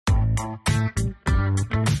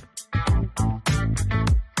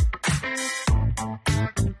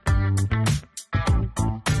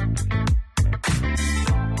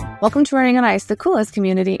Welcome to Running on Ice, the coolest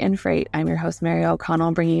community in freight. I'm your host, Mary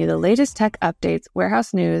O'Connell, bringing you the latest tech updates,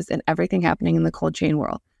 warehouse news, and everything happening in the cold chain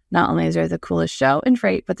world. Not only is there the coolest show in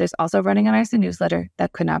freight, but there's also Running on Ice, a newsletter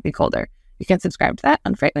that could not be colder. You can subscribe to that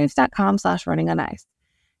on freightwaves.com/runningonIce.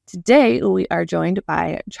 Today, we are joined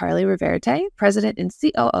by Charlie Riverte, President and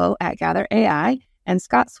COO at Gather AI, and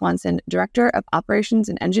Scott Swanson, Director of Operations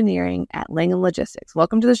and Engineering at Langham Logistics.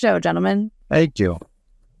 Welcome to the show, gentlemen. Thank you.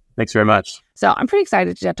 Thanks very much. So I'm pretty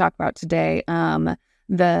excited to talk about today.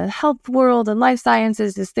 The health world and life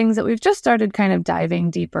sciences is things that we've just started kind of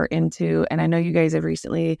diving deeper into. And I know you guys have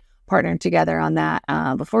recently partnered together on that.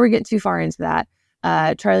 Before we get too far into that,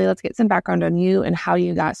 Charlie, let's get some background on you and how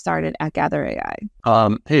you got started at Gather AI.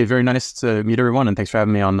 Hey, very nice to meet everyone, and thanks for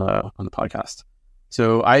having me on the podcast.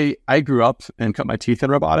 So I grew up and cut my teeth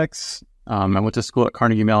in robotics. I went to school at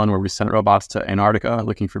Carnegie Mellon, where we sent robots to Antarctica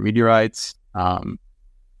looking for meteorites.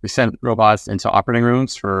 We sent robots into operating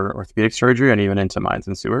rooms for orthopedic surgery and even into mines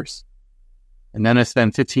and sewers. And then I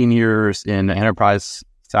spent 15 years in the enterprise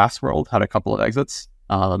SaaS world, had a couple of exits.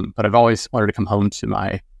 But I've always wanted to come home to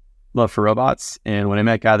my love for robots. And when I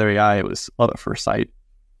met Gather AI, it was love at first sight,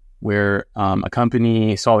 where a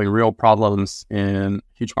company solving real problems in a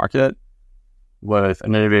huge market with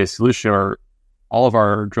an innovative solution where all of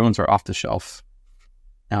our drones are off the shelf.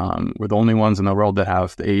 We're the only ones in the world that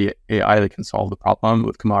have the AI that can solve the problem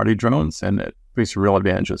with commodity drones, and it brings real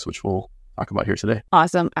advantages, which we'll talk about here today.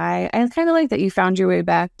 Awesome. I kind of like that you found your way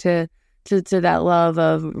back to that love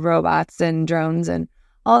of robots and drones and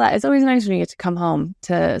all that. It's always nice when you get to come home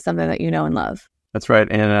to something that you know and love. That's right.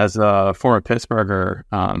 And as a former Pittsburgher,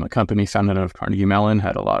 a company founded out of Carnegie Mellon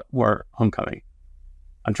had a lot more homecoming.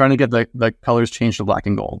 I'm trying to get the colors changed to black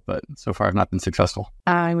and gold, but so far I've not been successful.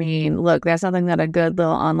 I mean, look, that's something that a good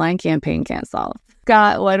little online campaign can't solve.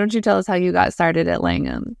 Scott, why don't you tell us how you got started at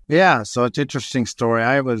Langham? Yeah, so it's an interesting story.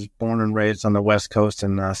 I was born and raised on the West Coast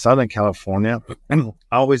in Southern California. I've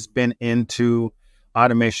always been into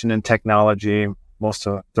automation and technology, most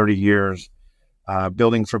of 30 years,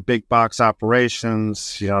 building for big box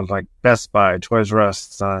operations, like Best Buy, Toys R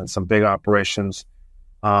Us, some big operations.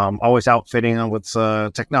 Always outfitting them with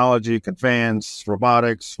technology, conveyance,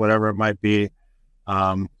 robotics, whatever it might be.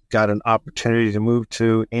 Got an opportunity to move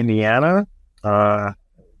to Indiana. Got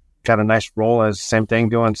a nice role as same thing,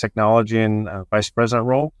 doing technology and vice president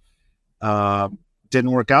role.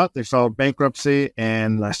 Didn't work out. They filed bankruptcy,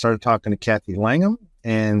 and I started talking to Kathy Langham,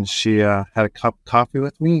 and she had a cup of coffee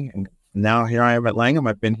with me. And now here I am at Langham.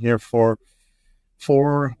 I've been here for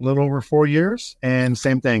a little over 4 years, and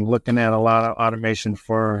same thing, looking at a lot of automation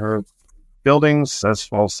for her buildings as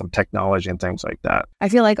well as some technology and things like that. I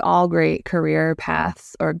feel like all great career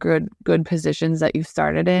paths or good positions that you've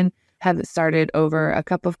started in have started over a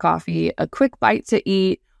cup of coffee, a quick bite to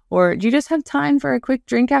eat, or do you just have time for a quick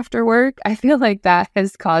drink after work? I feel like that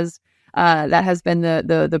has caused that has been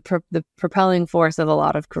the propelling force of a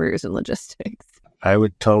lot of careers in logistics. I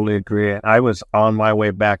would totally agree. I was on my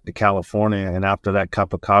way back to California, and after that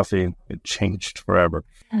cup of coffee, it changed forever.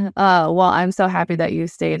 Well, I'm so happy that you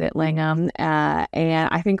stayed at Langham, and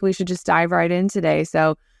I think we should just dive right in today.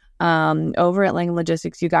 So over at Langham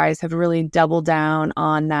Logistics, you guys have really doubled down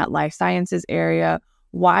on that life sciences area.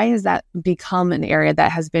 Why has that become an area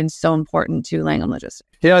that has been so important to Langham Logistics?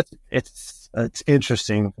 Yeah, it's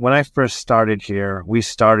interesting. When I first started here, we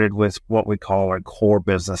started with what we call our core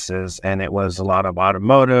businesses, and it was a lot of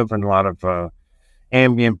automotive and a lot of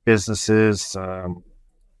ambient businesses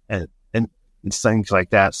and things like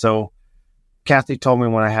that. So Kathy told me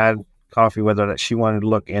when I had coffee with her that she wanted to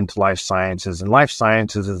look into life sciences, and life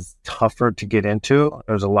sciences is tougher to get into.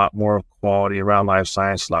 There's a lot more quality around life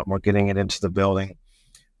science, a lot more getting it into the building.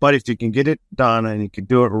 But if you can get it done and you can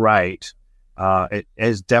do it right, it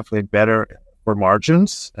is definitely better for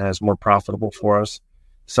margins and it's more profitable for us.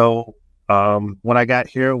 So when I got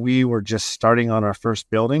here, we were just starting on our first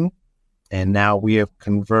building, and now we have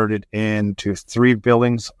converted into 3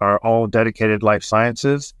 buildings, are all dedicated life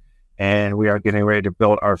sciences, and we are getting ready to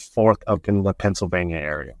build our 4th up in the Pennsylvania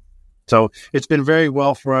area. So it's been very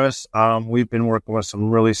well for us. We've been working with some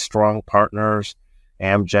really strong partners,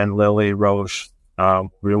 Amgen, Lilly, Roche.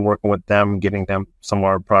 We've been working with them, getting them some of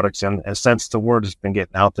our products in. And since the word has been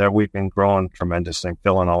getting out there, we've been growing tremendously,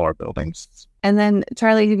 filling all our buildings. And then,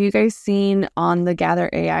 Charlie, have you guys seen on the Gather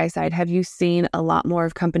AI side, have you seen a lot more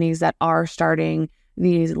of companies that are starting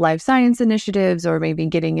these life science initiatives or maybe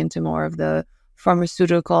getting into more of the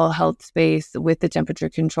pharmaceutical health space with the temperature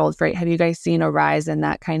controlled freight? Have you guys seen a rise in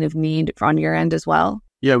that kind of need on your end as well?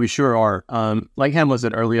 Yeah, we sure are. Langham was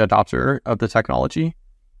an early adopter of the technology,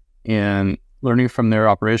 and learning from their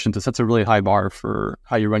operations, it sets a really high bar for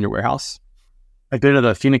how you run your warehouse. I did it at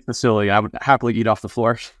the Phoenix facility. I would happily eat off the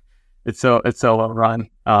floor. It's so well run.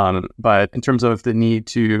 But in terms of the need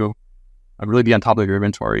to really be on top of your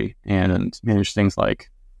inventory and manage things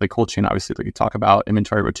like cold chain, obviously, like you talk about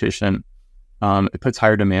inventory rotation, it puts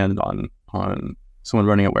higher demand on someone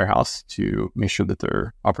running a warehouse to make sure that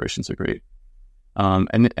their operations are great.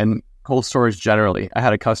 And cold storage generally. I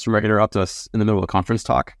had a customer interrupt us in the middle of a conference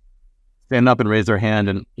talk, stand up and raise their hand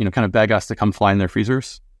and kind of beg us to come fly in their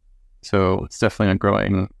freezers. So it's definitely a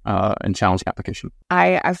growing and challenging application.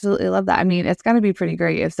 I absolutely love that. I mean, it's got to be pretty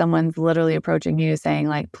great if someone's literally approaching you saying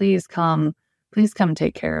like, please come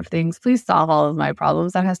take care of things. Please solve all of my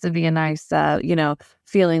problems. That has to be a nice,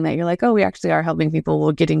 feeling that you're like, oh, we actually are helping people.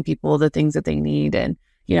 We're getting people the things that they need and,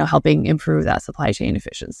 helping improve that supply chain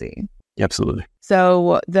efficiency. Yeah, absolutely.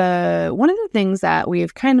 So one of the things that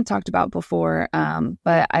we've kind of talked about before,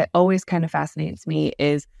 but I always kind of fascinates me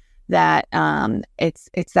is that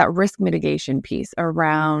it's that risk mitigation piece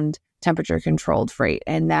around temperature controlled freight.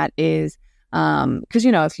 And that is because,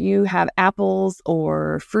 if you have apples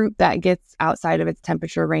or fruit that gets outside of its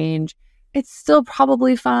temperature range, it's still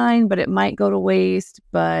probably fine, but it might go to waste.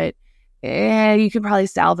 But you could probably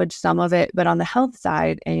salvage some of it. But on the health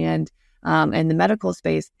side and the medical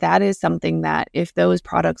space, that is something that if those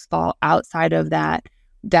products fall outside of that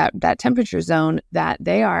temperature zone, that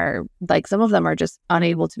they are like, some of them are just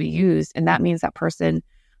unable to be used. And that means that person,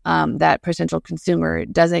 that potential consumer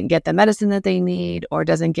doesn't get the medicine that they need or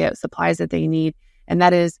doesn't get supplies that they need. And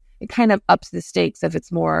that is, it kind of ups the stakes if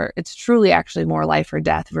it's truly actually more life or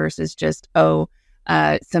death versus just,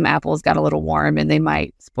 some apples got a little warm and they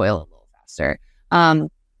might spoil a little faster. Have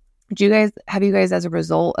you guys, as a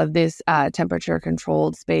result of this temperature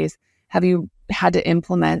controlled space, have you had to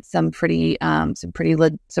implement some pretty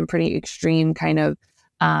extreme kind of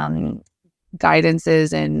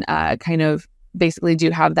guidances and kind of basically do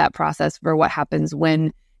you have that process for what happens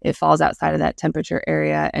when it falls outside of that temperature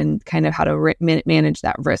area and kind of how to manage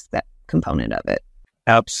that risk, that component of it?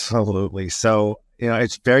 Absolutely. So,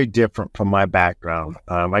 it's very different from my background.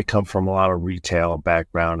 I come from a lot of retail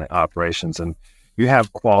background and operations, and you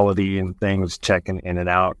have quality and things checking in and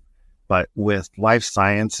out. But with life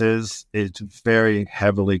sciences, it's very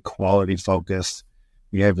heavily quality focused.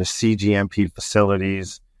 We have the CGMP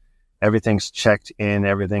facilities. Everything's checked in,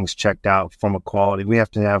 everything's checked out from a quality. We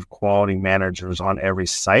have to have quality managers on every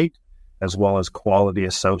site, as well as quality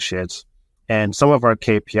associates. And some of our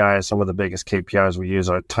KPIs, some of the biggest KPIs we use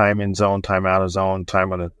are time in zone, time out of zone,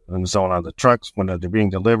 time in the zone on the trucks, when they're being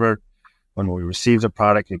delivered. When we receive the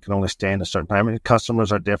product, it can only stay in a certain time. And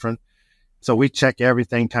customers are different. So we check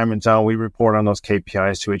everything time and zone. We report on those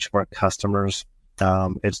KPIs to each of our customers.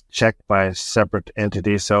 It's checked by a separate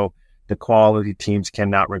entity. So the quality teams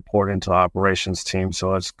cannot report into the operations team.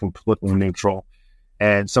 So it's completely neutral.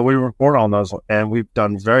 And so we report on those, and we've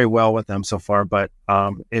done very well with them so far. But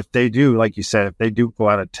if they do, like you said, if they do go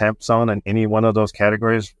out of temp zone in any one of those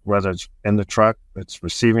categories, whether it's in the truck, it's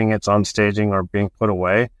receiving, it's on staging, or being put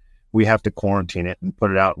away, we have to quarantine it and put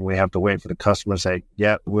it out. And we have to wait for the customer to say,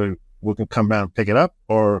 yeah, we can come down and pick it up,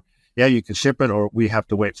 or yeah, you can ship it, or we have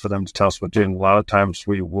to wait for them to tell us what to do. A lot of times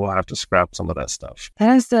we will have to scrap some of that stuff.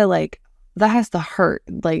 That has to hurt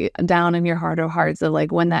like down in your heart of hearts of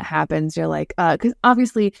like when that happens, you're like, because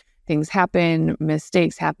obviously things happen,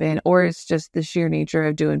 mistakes happen, or it's just the sheer nature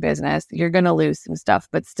of doing business. You're going to lose some stuff,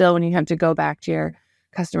 but still when you have to go back to your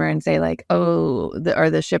customer and say like, or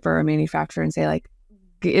the shipper or manufacturer and say like,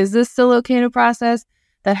 is this still okay to process?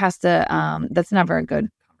 That has to, that's never a good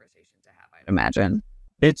conversation to have, I'd imagine.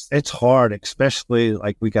 It's hard, especially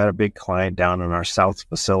like we got a big client down in our South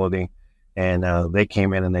facility, and they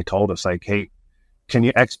came in and they told us like, hey, can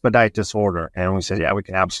you expedite this order? And we said, yeah, we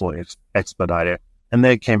can absolutely expedite it. And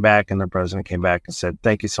they came back, and the president came back and said,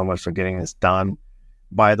 thank you so much for getting this done.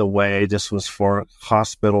 By the way, this was for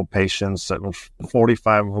hospital patients. That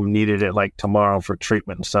 45 of them needed it like tomorrow for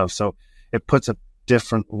treatment and stuff. So it puts a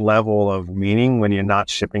different level of meaning when you're not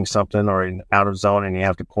shipping something or out of zone and you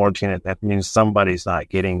have to quarantine it. That means somebody's not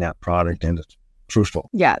getting that product, and it's crucial.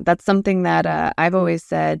 Yeah, that's something that I've always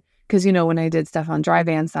said, because, when I did stuff on dry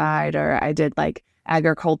van side or I did like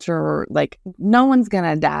agriculture, or like no one's going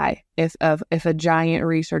to die if a giant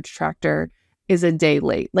research tractor is a day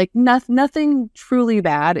late. Like nothing truly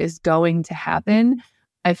bad is going to happen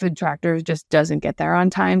if a tractor just doesn't get there on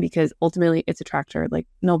time, because ultimately it's a tractor. Like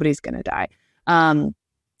nobody's going to die.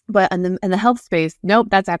 But in the health space, nope,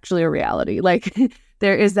 that's actually a reality. Like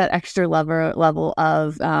there is that extra level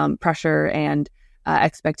of pressure and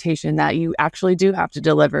expectation that you actually do have to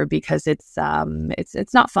deliver because it's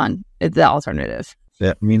not fun. It's the alternative.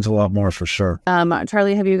 That means a lot more for sure.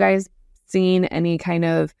 Charlie, have you guys seen any kind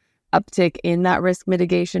of uptick in that risk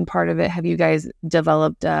mitigation part of it? Have you guys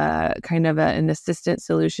developed kind of an assistant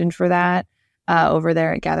solution for that over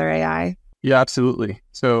there at Gather AI? Yeah, absolutely.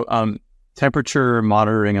 So temperature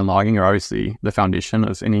monitoring and logging are obviously the foundation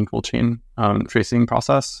of any cold chain tracing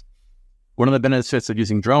process. One of the benefits of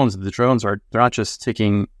using drones is they're not just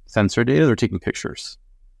taking sensor data, they're taking pictures.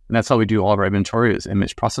 And that's how we do all of our inventory is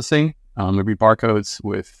image processing. We read barcodes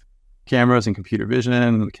with cameras and computer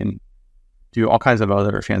vision. We can do all kinds of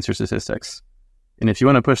other fancier statistics. And if you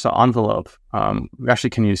want to push the envelope, we actually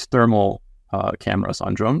can use thermal cameras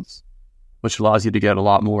on drones, which allows you to get a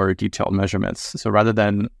lot more detailed measurements. So rather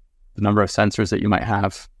than the number of sensors that you might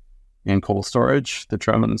have in cold storage, the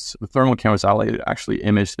thermal cameras allow you to actually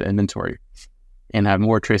image the inventory and have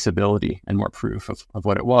more traceability and more proof of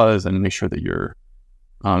what it was, and make sure that you're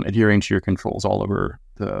adhering to your controls all over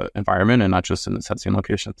the environment and not just in the sensing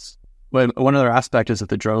locations. But one other aspect is that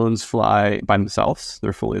the drones fly by themselves.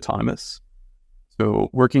 They're fully autonomous. So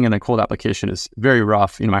working in a cold application is very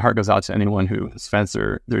rough. My heart goes out to anyone who spends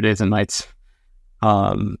their days and nights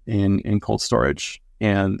in cold storage.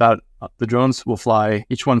 And that the drones will fly,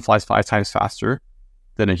 each one flies 5 times faster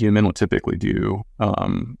than a human would typically do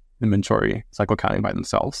inventory cycle counting by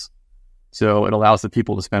themselves. So it allows the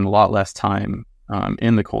people to spend a lot less time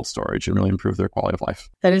in the cold storage and really improve their quality of life.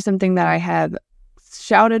 That is something that I have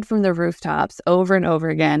shouted from the rooftops over and over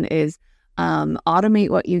again is automate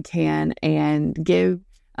what you can and give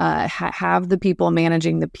have the people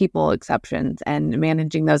managing the people exceptions and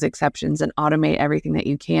managing those exceptions and automate everything that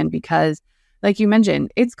you can, because like you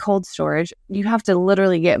mentioned, it's cold storage. You have to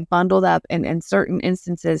literally get bundled up and in certain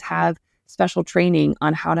instances have special training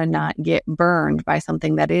on how to not get burned by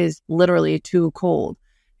something that is literally too cold.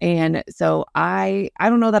 And so I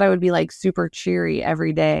don't know that I would be like super cheery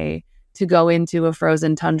every day to go into a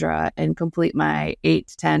frozen tundra and complete my 8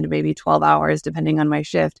 to 10 to maybe 12 hours, depending on my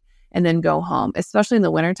shift, and then go home. Especially in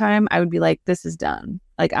the wintertime, I would be like, this is done.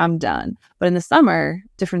 Like, I'm done. But in the summer,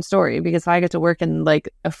 different story, because if I get to work in like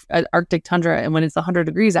an Arctic tundra and when it's 100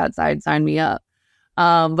 degrees outside, sign me up.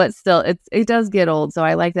 But still, it does get old. So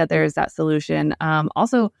I like that there's that solution.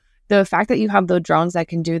 Also, the fact that you have the drones that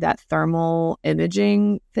can do that thermal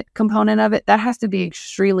imaging component of it, that has to be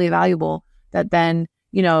extremely valuable, that then,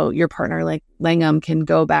 your partner like Langham can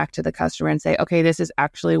go back to the customer and say, okay, this is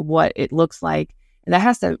actually what it looks like. And that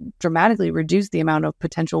has to dramatically reduce the amount of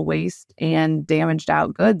potential waste and damaged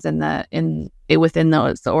out goods within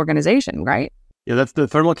the organization, right? Yeah, that's the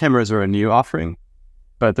thermal cameras are a new offering,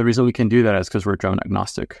 but the reason we can do that is because we're drone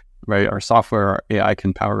agnostic, right? Our software, our AI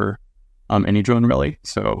can power any drone really.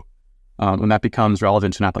 So when that becomes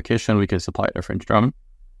relevant to an application, we can supply a different drone,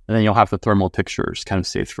 and then you'll have the thermal pictures kind of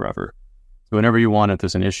saved forever. So whenever you want, if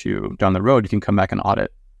there's an issue down the road, you can come back and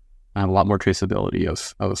audit and have a lot more traceability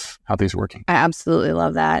of how things are working. I absolutely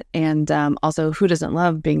love that. And also, who doesn't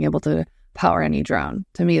love being able to power any drone?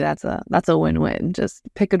 To me, that's a win-win. Just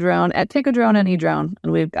pick a drone, any drone,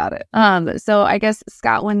 and we've got it. So I guess,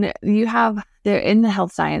 Scott, when you have, they're in the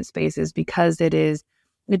health science spaces, because it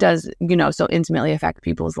does, so intimately affect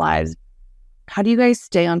people's lives. How do you guys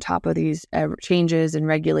stay on top of these changes and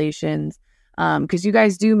regulations? Because you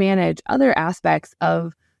guys do manage other aspects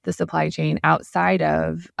of the supply chain outside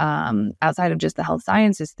of just the health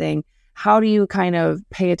sciences thing. How do you kind of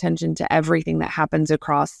pay attention to everything that happens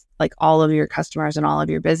across like all of your customers and all of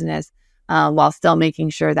your business while still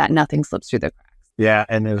making sure that nothing slips through the cracks? Yeah,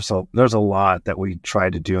 and there's a lot that we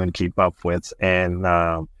try to do and keep up with,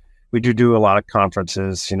 and we do a lot of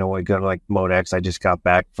conferences. We go to like Modex. I just got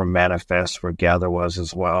back from Manifest, where Gather was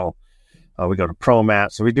as well. We go to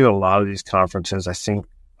ProMat. So we do a lot of these conferences. I think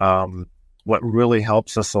what really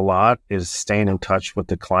helps us a lot is staying in touch with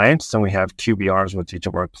the clients. And we have QBRs with each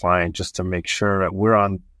of our clients just to make sure that we're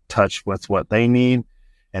on touch with what they need.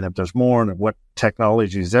 And if there's more and what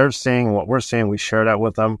technologies they're seeing, what we're seeing, we share that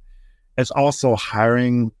with them. It's also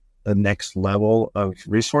hiring the next level of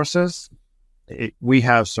resources. We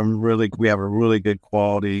have a really good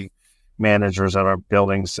quality managers at our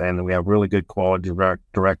buildings, and we have really good quality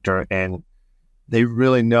director, and they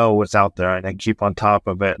really know what's out there, and they keep on top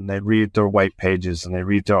of it, and they read their white pages and they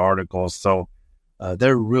read their articles. So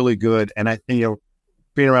they're really good. And I think,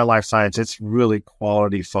 being around life science, it's really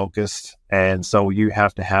quality focused. And so you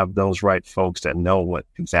have to have those right folks that know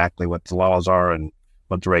exactly what the laws are and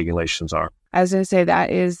what the regulations are. I was going to say that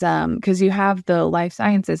is because you have the life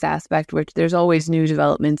sciences aspect, which there's always new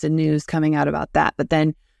developments and news coming out about that. But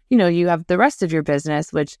then, you have the rest of your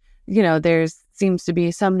business, which, there's seems to be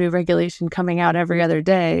some new regulation coming out every other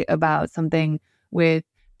day about something with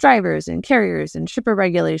drivers and carriers and shipper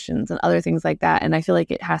regulations and other things like that. And I feel like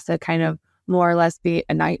it has to kind of more or less be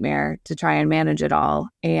a nightmare to try and manage it all.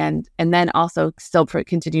 And then also still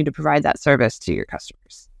continue to provide that service to your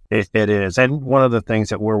customers. It is. And one of the things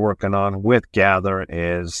that we're working on with Gather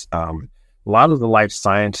is a lot of the life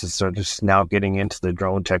sciences are just now getting into the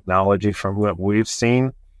drone technology from what we've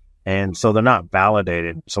seen. And so they're not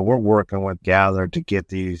validated. So we're working with Gather to get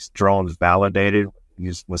these drones validated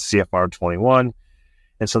with CFR 21.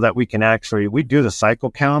 And so that we can we do the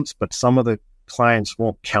cycle counts, but some of the clients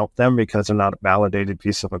won't count them because they're not a validated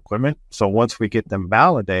piece of equipment. So once we get them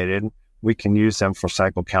validated, we can use them for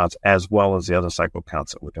cycle counts as well as the other cycle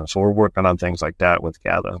counts that we're doing. So we're working on things like that with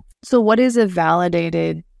Gather. So what is a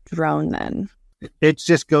validated drone then? It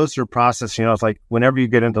just goes through a process. It's like whenever you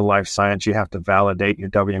get into life science, you have to validate your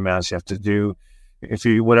WMS. You have to do,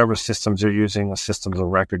 whatever systems you're using, the systems of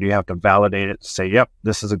record, you have to validate it to say, yep,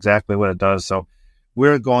 this is exactly what it does. So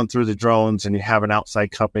we're going through the drones and you have an outside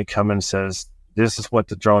company come in and says, this is what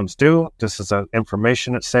the drones do. This is the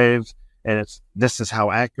information it saves. And this is how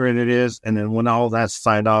accurate it is. And then when all that's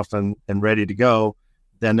signed off and ready to go,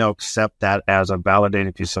 then they'll accept that as a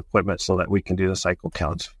validated piece of equipment so that we can do the cycle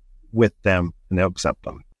counts with them and they'll accept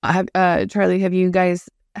them. Charlie, have you guys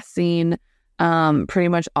seen pretty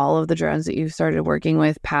much all of the drones that you've started working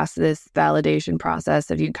with past this validation process?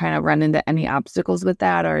 Have you kind of run into any obstacles with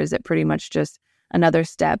that, or is it pretty much just another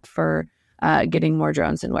step for getting more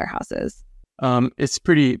drones in warehouses? It's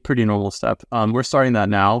pretty normal step. We're starting that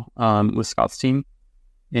now with Scott's team.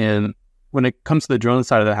 And when it comes to the drone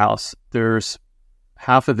side of the house, there's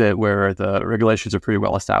half of it where the regulations are pretty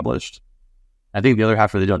well established. I think the other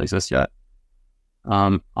half really don't exist yet.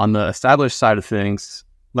 On the established side of things,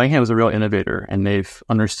 Langham is a real innovator, and they've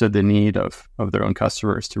understood the need of their own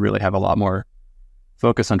customers to really have a lot more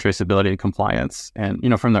focus on traceability and compliance. And,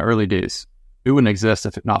 from the early days, it wouldn't exist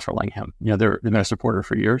if not for Langham. They've been a supporter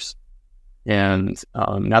for years. And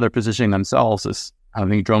now they're positioning themselves as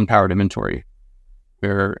having drone-powered inventory,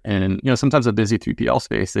 where sometimes a busy 3PL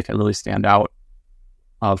space, they can really stand out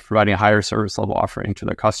of providing a higher service level offering to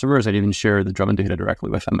their customers and even share the drone data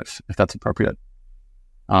directly with them if that's appropriate.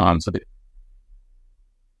 That's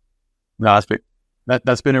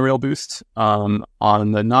been a real boost. On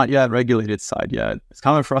the not yet regulated side yet, it's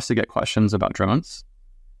common for us to get questions about drones.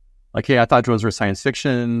 Like, hey, I thought drones were science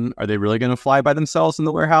fiction. Are they really going to fly by themselves in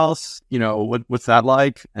the warehouse? What's that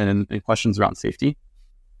like? And questions around safety.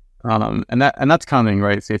 And that's coming,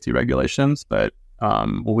 right? Safety regulations. But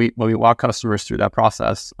when we walk customers through that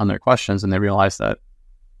process on their questions, and they realize that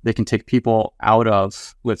they can take people out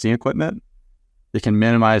of lifting equipment, they can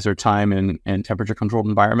minimize their time in temperature controlled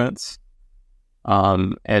environments.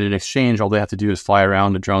 And in exchange, all they have to do is fly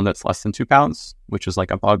around a drone that's less than 2 pounds, which is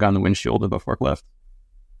like a bug on the windshield of a forklift.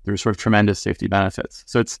 There's sort of tremendous safety benefits.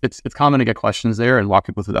 So it's common to get questions there and walk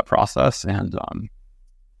people through that process. And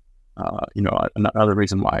another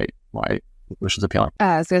reason why which is appealing.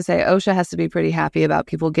 I was going to say, OSHA has to be pretty happy about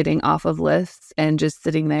people getting off of lifts and just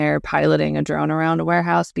sitting there piloting a drone around a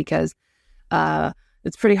warehouse, because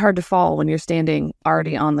it's pretty hard to fall when you're standing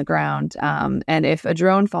already on the ground. And if a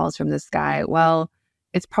drone falls from the sky, well,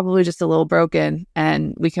 it's probably just a little broken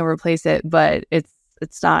and we can replace it, but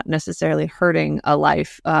it's not necessarily hurting a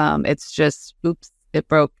life. It's just, oops, it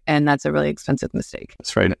broke, and that's a really expensive mistake.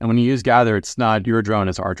 That's right. And when you use Gather, it's not your drone,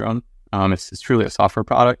 it's our drone. It's truly a software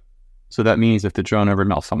product. So that means if the drone ever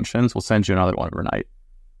malfunctions, we'll send you another one overnight.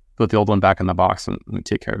 Put the old one back in the box and we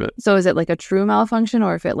take care of it. So is it like a true malfunction,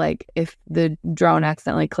 or if the drone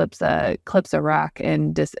accidentally clips a rock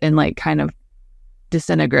and kind of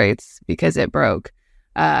disintegrates because it broke?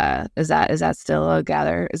 Is that still a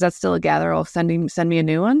Gather? Is that still a Gather? I'll send me a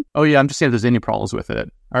new one. Oh yeah, I'm just saying if there's any problems with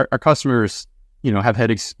it. Our customers, have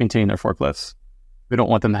headaches maintaining their forklifts. We don't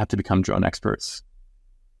want them to have to become drone experts.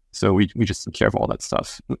 So we just take care of all that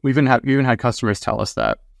stuff. We even had customers tell us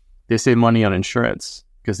that they save money on insurance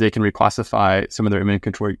because they can reclassify some of their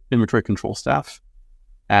inventory control staff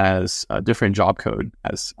as a different job code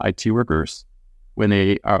as IT workers when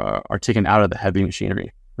they are taken out of the heavy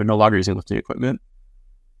machinery. They're no longer using lifting equipment.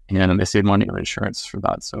 And they save money on insurance for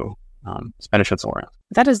that. So it's benefits all around.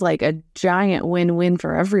 That is like a giant win-win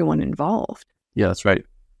for everyone involved. Yeah, that's right.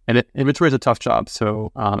 And inventory is a tough job.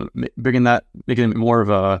 So making it more of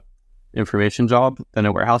a information job than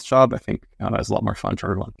a warehouse job, I think is a lot more fun for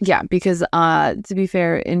everyone. Yeah, because to be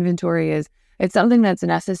fair, inventory it's something that's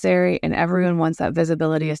necessary, and everyone wants that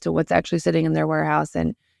visibility as to what's actually sitting in their warehouse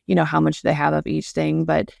and how much they have of each thing.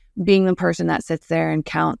 But being the person that sits there and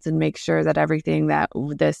counts and makes sure that everything that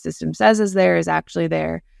the system says is there is actually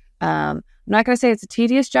there, I'm not going to say it's a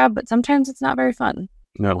tedious job, but sometimes it's not very fun.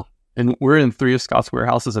 No. And we're in 3 of Scott's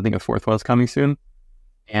warehouses. I think a 4th one is coming soon.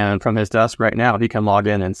 And from his desk right now, he can log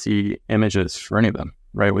in and see images for any of them,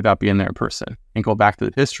 right, without being there in person, and go back to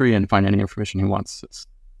the history and find any information he wants.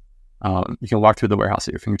 You can walk through the warehouse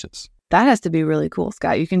at your fingertips. That has to be really cool,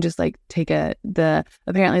 Scott. You can just like take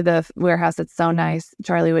apparently the warehouse that's so nice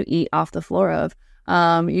Charlie would eat off the floor of.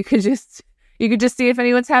 You could just see if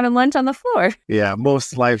anyone's having lunch on the floor. Yeah,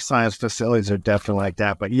 most life science facilities are definitely like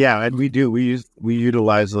that. But yeah, and we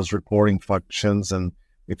utilize those reporting functions, and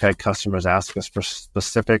we've had customers ask us for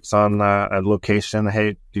specifics on a location.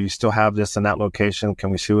 Hey, do you still have this in that location? Can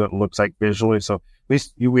we see what it looks like visually? So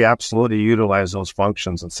we absolutely utilize those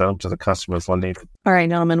functions and send them to the customers when needed. All right,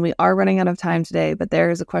 gentlemen, we are running out of time today, but there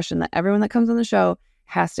is a question that everyone that comes on the show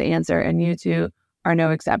has to answer, and you two are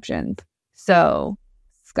no exceptions. So,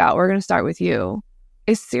 Scott, we're going to start with you.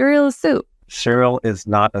 Is cereal a soup? Cereal is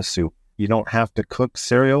not a soup. You don't have to cook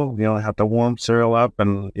cereal. You don't have to warm cereal up,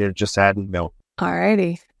 and you're just adding milk. All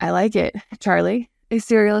righty. I like it. Charlie, is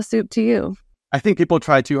cereal a soup to you? I think people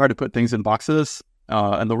try too hard to put things in boxes,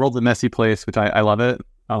 and the world's a messy place, which I love it.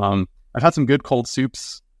 I've had some good cold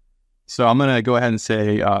soups, so I'm going to go ahead and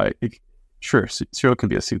say, sure, cereal can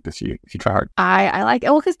be a soup if you try hard. I like it.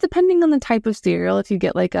 Well, because depending on the type of cereal, if you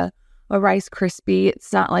get like a Rice Krispie,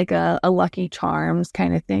 it's not like a Lucky Charms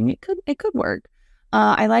kind of thing. It could work.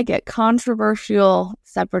 I like it. Controversial,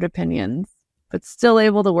 separate opinions, but still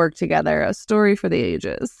able to work together. A story for the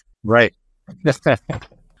ages. Right.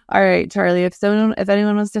 All right, Charlie, if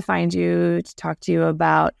anyone wants to find you to talk to you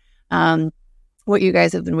about what you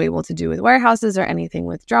guys have been able to do with warehouses or anything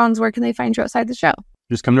with drones, where can they find you outside the show?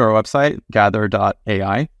 Just come to our website.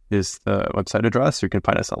 Gather.ai is the website address. You can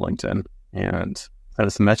find us on LinkedIn and send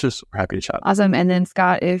us a message. We're happy to chat. Awesome. And then,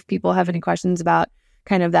 Scott, if people have any questions about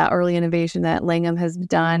kind of that early innovation that Langham has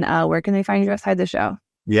done, where can they find you outside the show?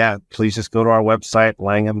 Yeah, please just go to our website,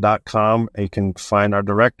 langham.com. You can find our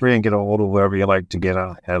directory and get a hold of whoever you like to get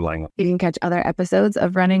at Langham. You can catch other episodes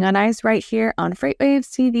of Running on Ice right here on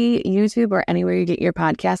FreightWaves TV, YouTube, or anywhere you get your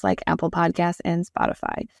podcasts like Apple Podcasts and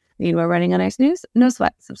Spotify. Need more Running on Ice news? No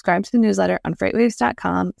sweat. Subscribe to the newsletter on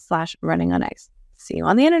freightwaves.com/runningonIce. See you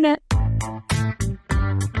on the internet.